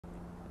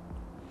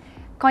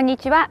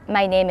Konnichiwa,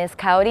 my name is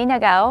Kaori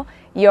Nagao,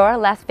 your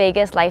Las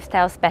Vegas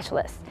lifestyle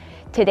specialist.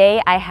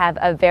 Today I have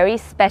a very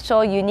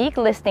special, unique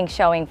listing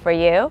showing for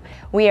you.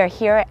 We are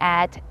here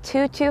at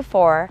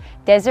 224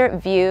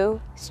 Desert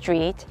View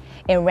Street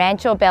in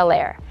Rancho Bel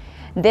Air.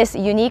 This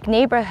unique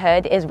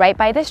neighborhood is right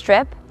by the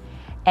Strip,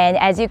 and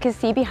as you can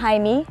see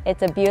behind me,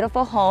 it's a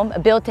beautiful home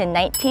built in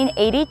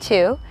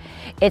 1982.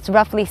 It's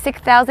roughly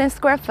 6,000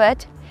 square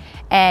foot,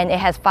 and it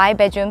has 5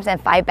 bedrooms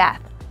and 5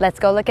 baths. Let's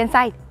go look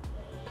inside.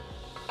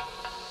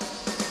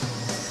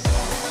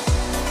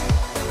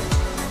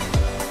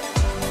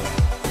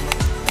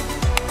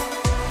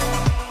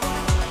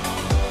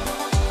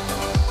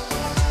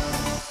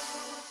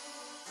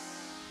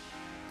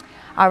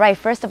 All right,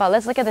 first of all,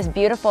 let's look at this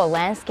beautiful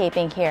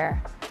landscaping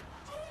here.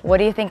 What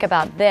do you think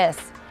about this?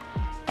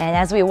 And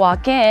as we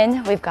walk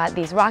in, we've got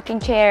these rocking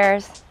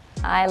chairs.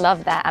 I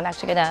love that. I'm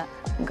actually gonna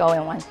go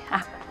in one.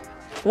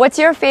 What's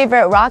your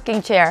favorite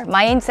rocking chair?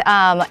 Mine's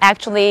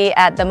actually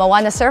at the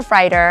Moana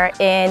Surfrider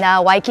in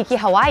Waikiki,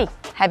 Hawaii.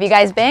 Have you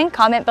guys been?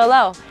 Comment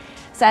below.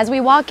 So as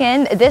we walk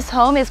in, this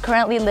home is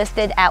currently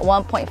listed at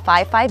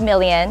 $1.55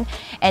 million,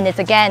 and it's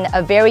again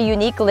a very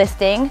unique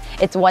listing.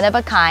 It's one of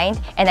a kind,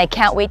 and I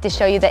can't wait to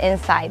show you the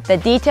inside. The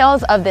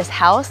details of this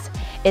house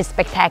is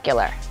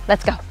spectacular.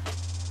 Let's go.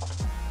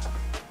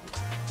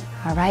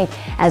 All right,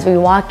 as we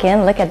walk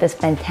in, look at this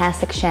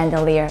fantastic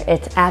chandelier.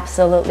 It's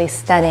absolutely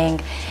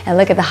stunning. And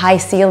look at the high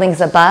ceilings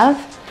above.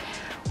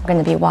 We're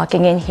gonna be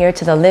walking in here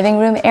to the living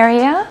room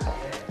area.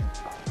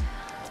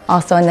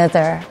 Also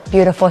another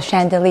beautiful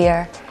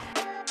chandelier.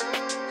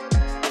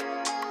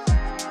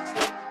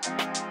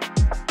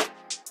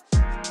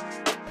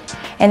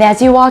 And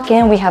as you walk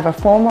in, we have a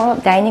formal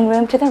dining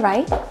room to the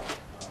right.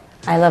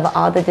 I love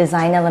all the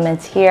design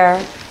elements here.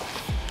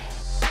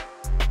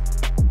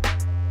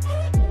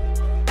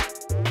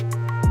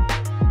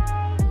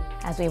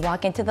 As we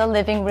walk into the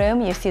living room,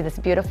 you see this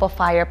beautiful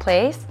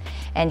fireplace.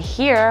 And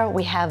here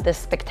we have this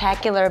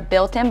spectacular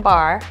built-in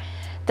bar.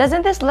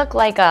 Doesn't this look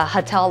like a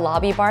hotel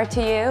lobby bar to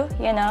you?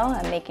 You know,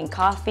 I'm making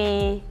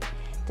coffee,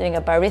 doing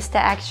a barista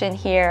action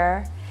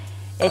here.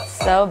 It's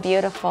so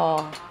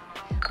beautiful.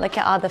 Look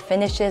at all the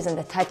finishes and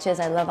the touches.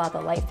 I love all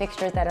the light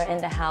fixtures that are in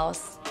the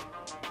house.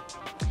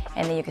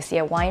 And then you can see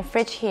a wine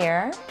fridge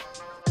here.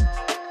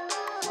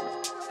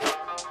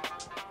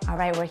 All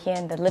right, we're here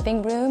in the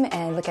living room,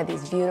 and look at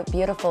these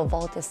beautiful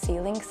vaulted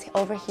ceilings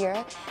over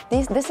here.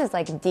 This is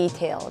like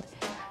detailed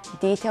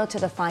to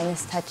the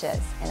finest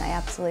touches, and I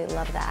absolutely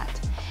love that.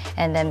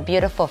 And then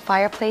beautiful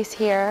fireplace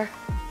here.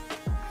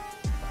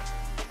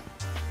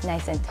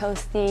 Nice and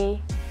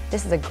toasty.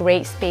 This is a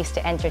great space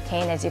to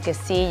entertain. As you can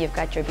see, you've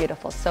got your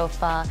beautiful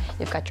sofa,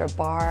 you've got your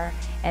bar,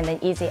 and then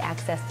easy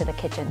access to the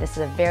kitchen. This is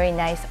a very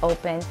nice,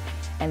 open,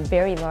 and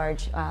very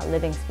large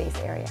living space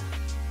area.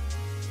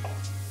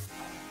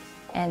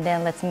 And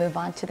then let's move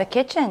on to the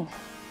kitchen.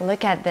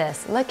 Look at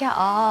this. Look at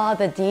all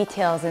the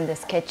details in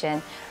this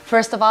kitchen.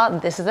 First of all,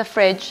 this is a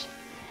fridge.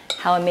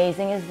 How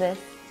amazing is this?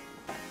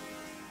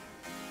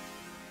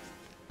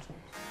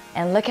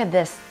 And look at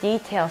this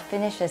detail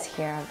finishes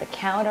here of the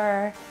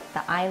counter,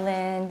 the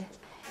island,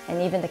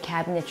 and even the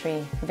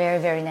cabinetry. Very,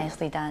 very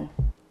nicely done.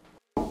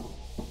 All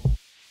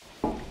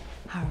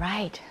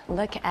right,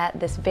 look at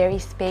this very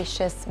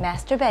spacious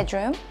master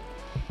bedroom.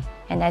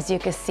 And as you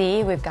can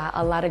see, we've got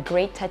a lot of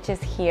great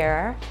touches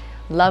here.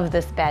 Love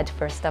this bed,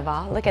 first of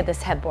all. Look at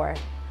this headboard.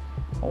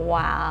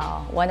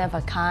 Wow, one of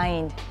a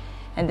kind.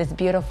 And this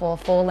beautiful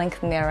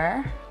full-length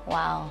mirror.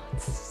 Wow,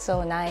 it's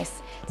so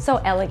nice, so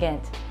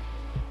elegant.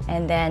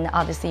 And then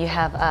obviously you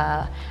have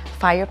a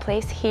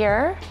fireplace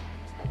here.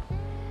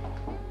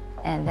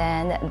 And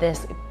then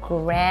this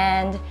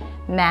grand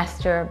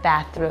master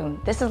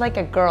bathroom. This is like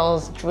a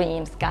girl's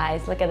dreams,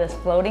 guys. Look at this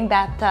floating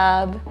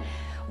bathtub.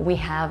 We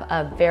have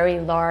a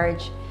very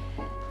large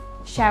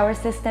shower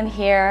system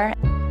here.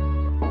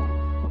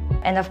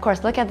 And of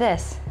course, look at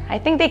this. I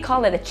think they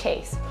call it a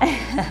chase.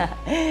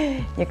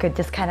 You could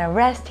just kind of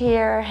rest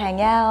here,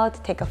 hang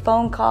out, take a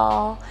phone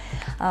call.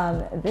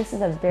 This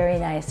is a very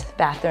nice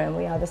bathroom.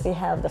 We obviously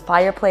have the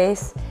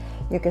fireplace.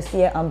 You can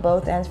see it on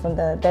both ends from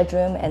the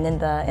bedroom and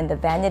in the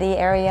vanity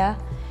area.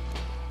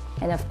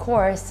 And of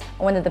course,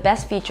 one of the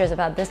best features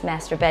about this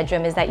master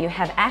bedroom is that you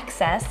have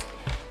access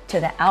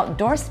to the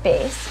outdoor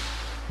space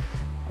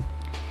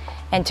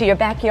and to your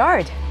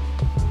backyard.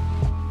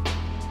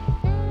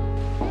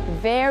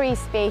 Very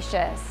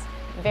spacious,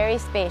 very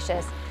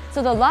spacious.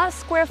 So the lot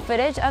square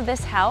footage of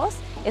this house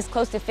is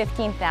close to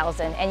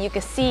 15,000, and you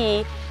can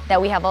see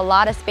that we have a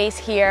lot of space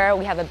here.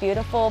 We have a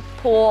beautiful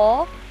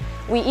pool.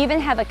 We even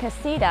have a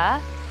casita,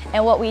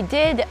 and what we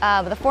did,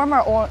 the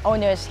former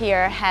owners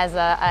here has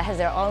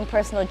their own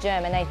personal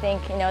gym, and I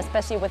think, you know,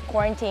 especially with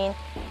quarantine,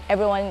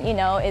 everyone, you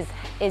know,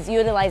 is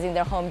utilizing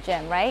their home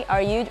gym, right?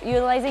 Are you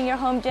utilizing your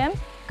home gym?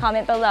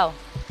 Comment below.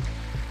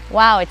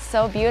 Wow, it's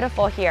so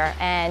beautiful here,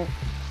 and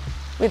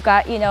we've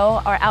got, you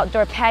know, our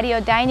outdoor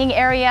patio dining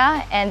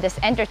area and this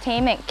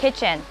entertainment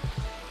kitchen.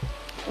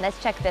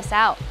 Let's check this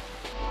out.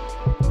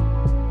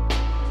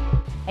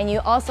 And you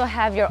also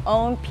have your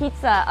own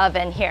pizza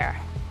oven here.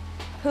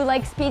 Who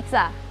likes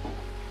pizza?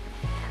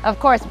 Of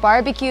course,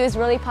 barbecue is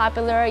really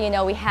popular. You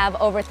know, we have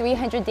over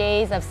 300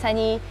 days of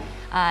sunny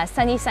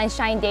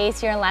sunshine days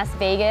here in Las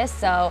Vegas.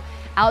 So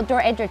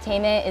outdoor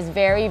entertainment is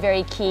very,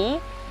 very key,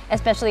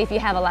 especially if you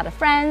have a lot of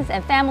friends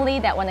and family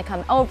that want to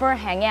come over,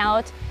 hang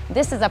out.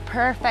 This is a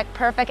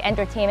perfect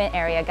entertainment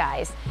area,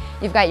 guys.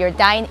 You've got your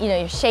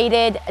your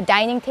shaded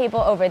dining table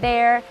over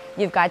there.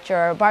 You've got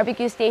your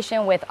barbecue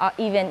station with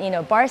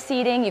even, bar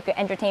seating. You can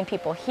entertain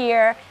people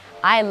here.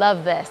 I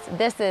love this.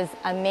 This is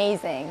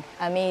amazing,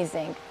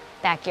 amazing.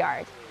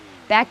 Backyard,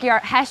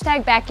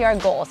 hashtag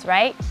backyard goals,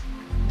 right?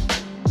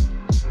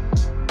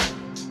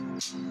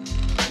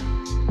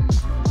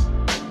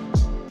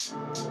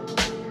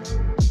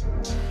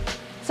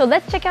 So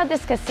let's check out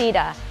this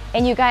Casita.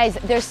 And you guys,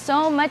 there's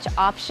so much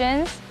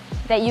options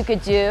that you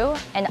could do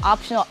and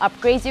optional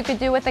upgrades you could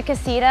do with the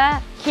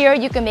Casita. Here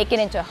you can make it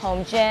into a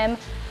home gym.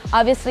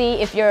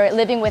 Obviously, if you're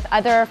living with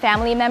other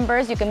family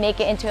members, you can make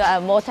it into a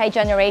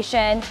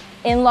multi-generation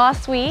in-law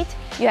suite.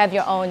 You have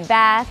your own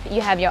bath,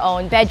 you have your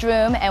own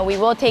bedroom, and we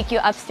will take you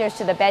upstairs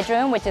to the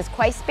bedroom, which is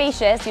quite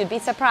spacious. You'd be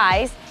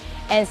surprised.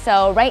 And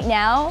so right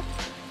now,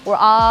 we're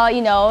all,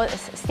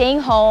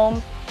 staying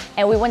home,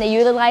 and we want to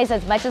utilize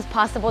as much as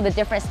possible the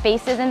different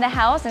spaces in the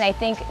house. And I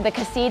think the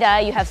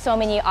Casita, you have so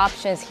many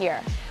options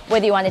here.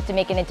 Whether you wanted to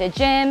make it into a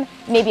gym,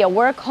 maybe a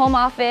work home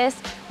office,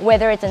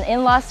 whether it's an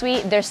in-law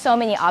suite, there's so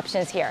many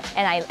options here,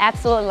 and I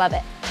absolutely love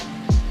it.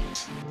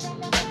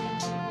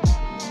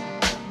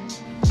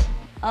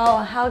 Oh,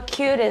 how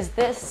cute is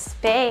this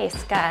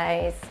space,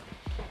 guys?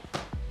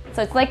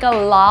 So it's like a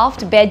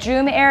loft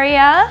bedroom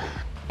area,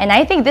 and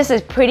I think this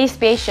is pretty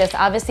spacious.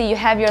 Obviously, you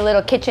have your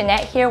little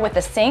kitchenette here with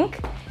a sink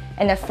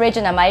and a fridge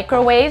and a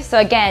microwave. So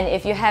again,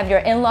 if you have your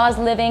in-laws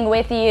living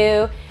with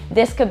you,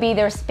 this could be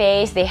their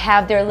space. They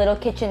have their little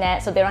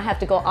kitchenette, so they don't have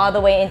to go all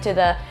the way into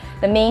the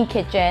main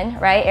kitchen,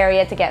 right,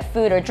 area to get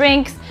food or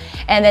drinks.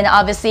 And then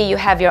obviously you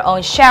have your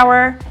own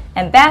shower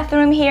and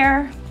bathroom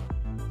here.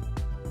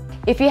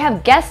 If you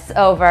have guests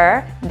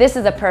over, this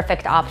is a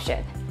perfect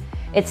option.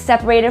 It's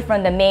separated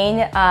from the main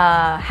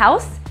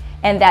house,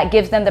 and that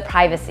gives them the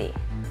privacy.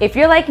 If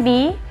you're like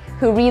me,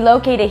 who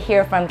relocated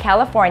here from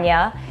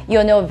California,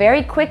 you'll know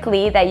very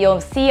quickly that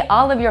you'll see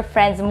all of your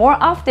friends more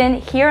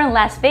often here in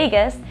Las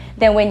Vegas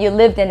than when you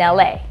lived in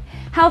LA.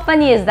 How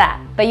funny is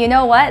that? But you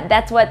know what?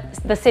 That's what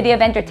the city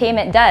of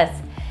entertainment does.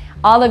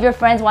 All of your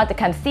friends want to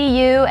come see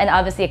you and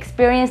obviously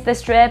experience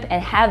this trip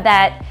and have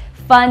that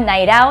fun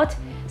night out.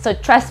 So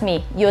trust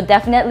me, you'll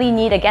definitely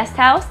need a guest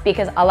house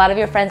because a lot of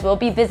your friends will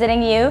be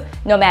visiting you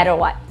no matter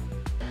what.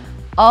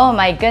 Oh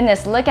my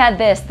goodness, look at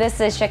this. This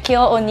is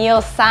Shaquille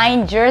O'Neal's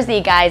signed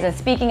jersey, guys. And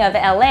speaking of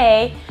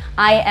LA,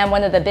 I am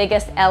one of the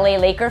biggest LA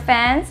Laker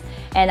fans,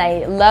 and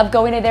I love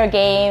going to their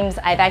games.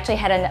 I've actually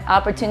had an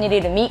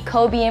opportunity to meet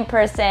Kobe in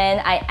person.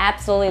 I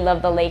absolutely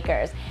love the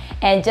Lakers.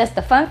 And just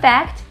a fun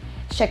fact,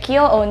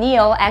 Shaquille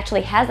O'Neal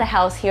actually has a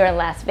house here in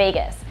Las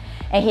Vegas,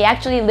 and he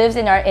actually lives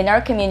in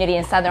our community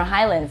in Southern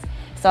Highlands.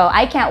 So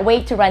I can't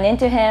wait to run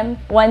into him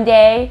one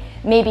day.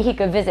 Maybe he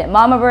could visit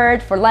Mama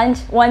Bird for lunch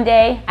one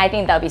day. I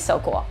think that would be so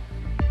cool.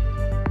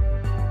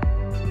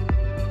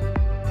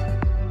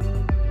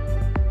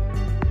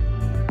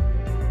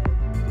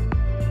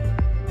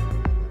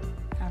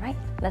 All right,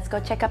 let's go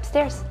check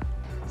upstairs.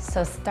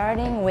 So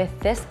starting with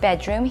this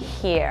bedroom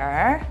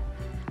here.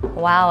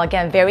 Wow,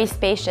 again, very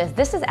spacious.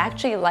 This is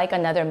actually like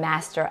another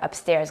master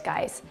upstairs,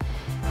 guys.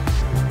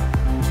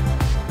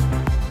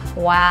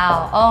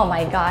 Wow, oh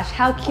my gosh,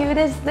 how cute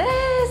is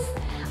this?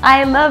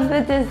 I love the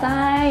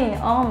design.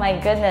 Oh my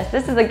goodness.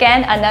 This is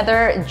again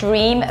another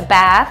dream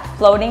bath,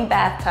 floating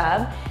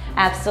bathtub.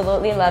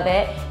 Absolutely love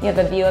it. You have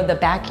a view of the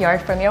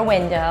backyard from your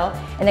window.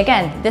 And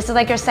again, this is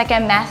like your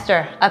second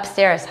master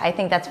upstairs. I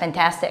think that's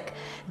fantastic.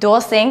 Dual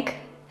sink.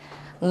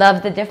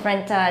 Love the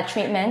different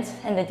treatments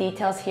and the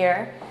details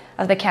here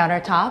of the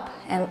countertop.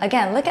 And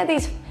again, look at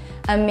these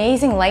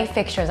amazing light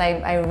fixtures.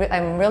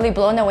 I'm really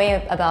blown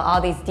away about all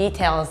these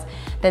details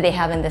that they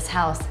have in this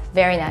house.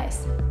 Very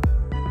nice.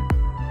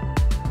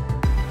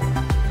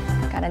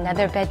 Got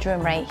another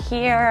bedroom right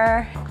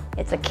here.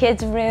 It's a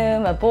kid's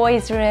room, a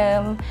boy's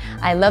room.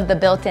 I love the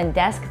built-in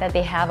desk that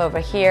they have over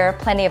here.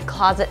 Plenty of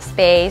closet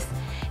space.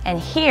 And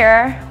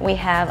here we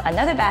have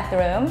another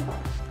bathroom.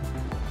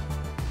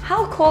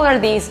 How cool are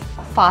these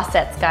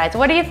faucets, guys?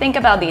 What do you think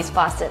about these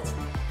faucets?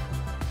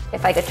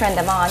 If I could turn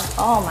them on.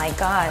 Oh my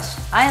gosh,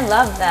 I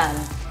love them.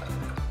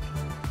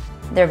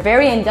 They're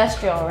very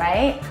industrial,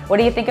 right? What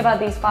do you think about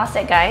these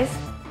faucets, guys?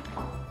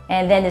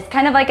 And then it's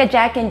kind of like a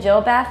Jack and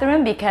Jill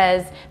bathroom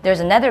because there's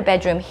another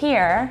bedroom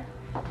here,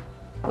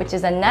 which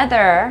is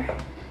another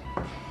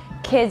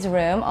kids'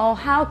 room. Oh,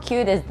 how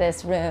cute is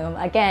this room?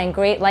 Again,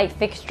 great light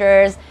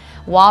fixtures,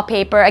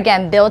 wallpaper,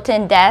 again,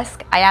 built-in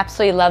desk. I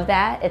absolutely love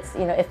that. It's,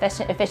 you know,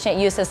 efficient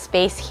use of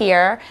space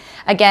here.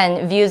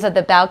 Again, views of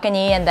the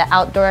balcony and the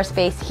outdoor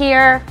space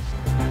here.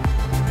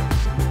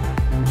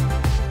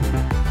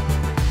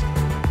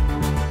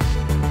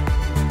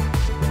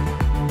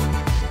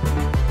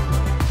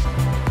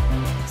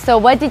 So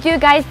what did you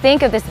guys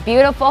think of this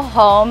beautiful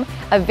home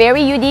a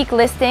very unique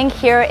listing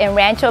here in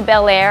Rancho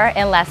Bel Air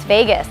in Las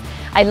Vegas.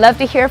 I'd love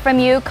to hear from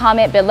you.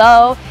 Comment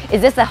below.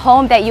 Is this a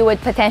home that you would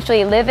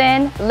potentially live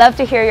in? Love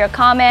to hear your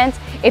comments.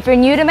 If you're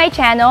new to my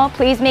channel,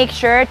 please make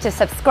sure to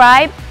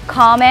subscribe,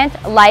 comment,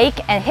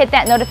 like, and hit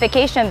that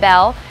notification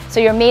bell so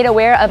you're made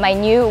aware of my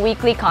new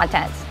weekly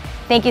content.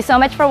 Thank you so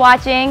much for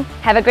watching.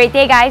 Have a great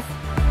day, guys.